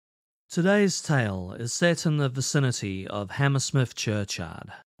Today's tale is set in the vicinity of Hammersmith churchyard,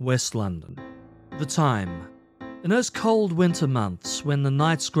 West London. The time, in those cold winter months when the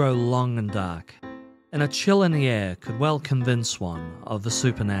nights grow long and dark, and a chill in the air could well convince one of the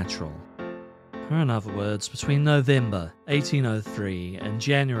supernatural. Or in other words, between November 1803 and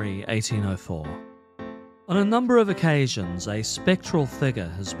January 1804. On a number of occasions, a spectral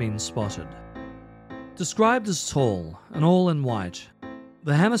figure has been spotted. Described as tall and all in white,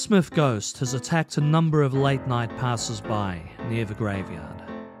 the Hammersmith ghost has attacked a number of late-night passers-by near the graveyard.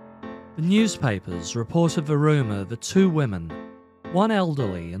 The newspapers reported the rumour that two women, one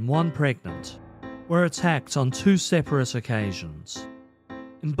elderly and one pregnant, were attacked on two separate occasions.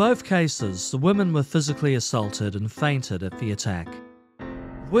 In both cases, the women were physically assaulted and fainted at the attack.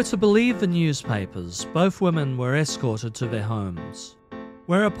 If we're to believe the newspapers, both women were escorted to their homes,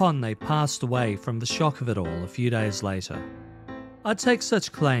 whereupon they passed away from the shock of it all a few days later. I'd take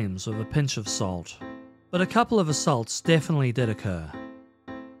such claims with a pinch of salt, but a couple of assaults definitely did occur.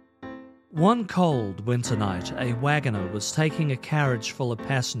 One cold winter night, a wagoner was taking a carriage full of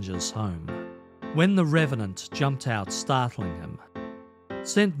passengers home, when the revenant jumped out, startling him.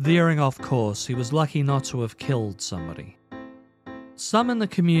 Sent veering off course, he was lucky not to have killed somebody. Some in the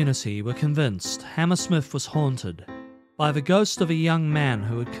community were convinced Hammersmith was haunted by the ghost of a young man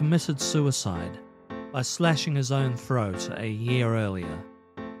who had committed suicide by slashing his own throat a year earlier.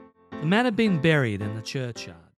 The man had been buried in the churchyard.